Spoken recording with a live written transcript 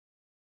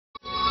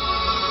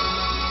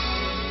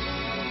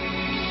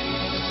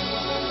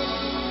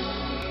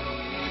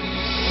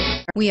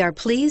We are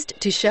pleased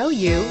to show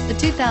you the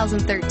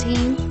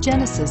 2013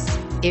 Genesis.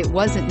 It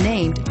wasn't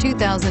named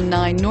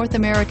 2009 North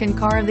American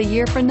Car of the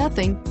Year for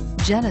nothing.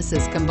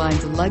 Genesis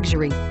combines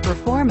luxury,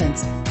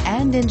 performance,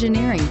 and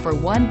engineering for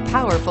one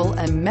powerful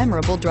and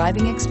memorable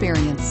driving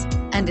experience,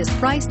 and is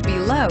priced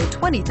below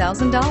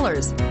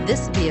 $20,000.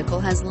 This vehicle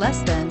has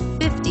less than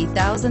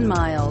 50,000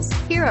 miles.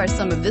 Here are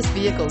some of this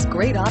vehicle's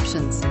great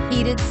options: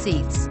 heated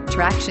seats,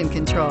 traction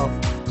control,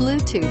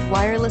 Bluetooth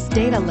wireless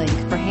data link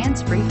for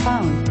hands-free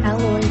phone,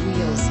 alloy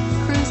wheels,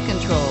 cruise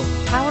control,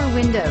 power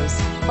windows,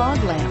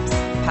 fog lamps,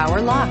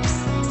 power locks,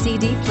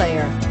 CD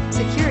player,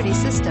 security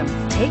system.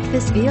 Take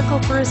this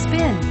vehicle for a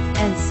spin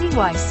and see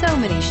why so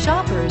many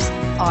shoppers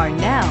are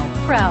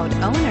now proud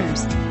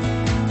owners.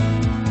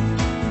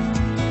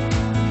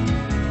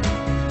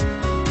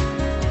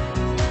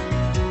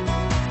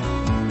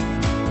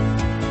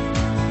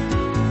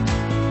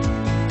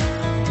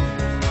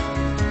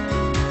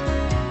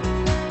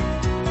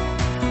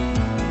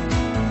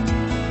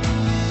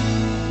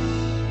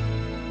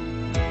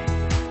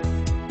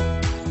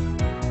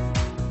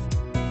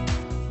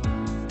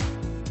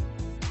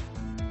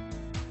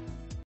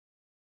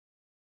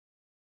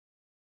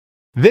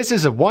 This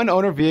is a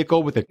one-owner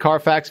vehicle with a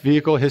Carfax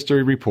Vehicle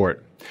History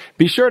Report.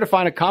 Be sure to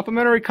find a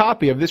complimentary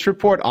copy of this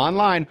report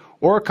online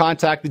or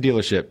contact the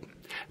dealership.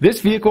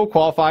 This vehicle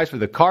qualifies for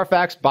the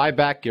Carfax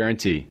Buyback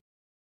Guarantee.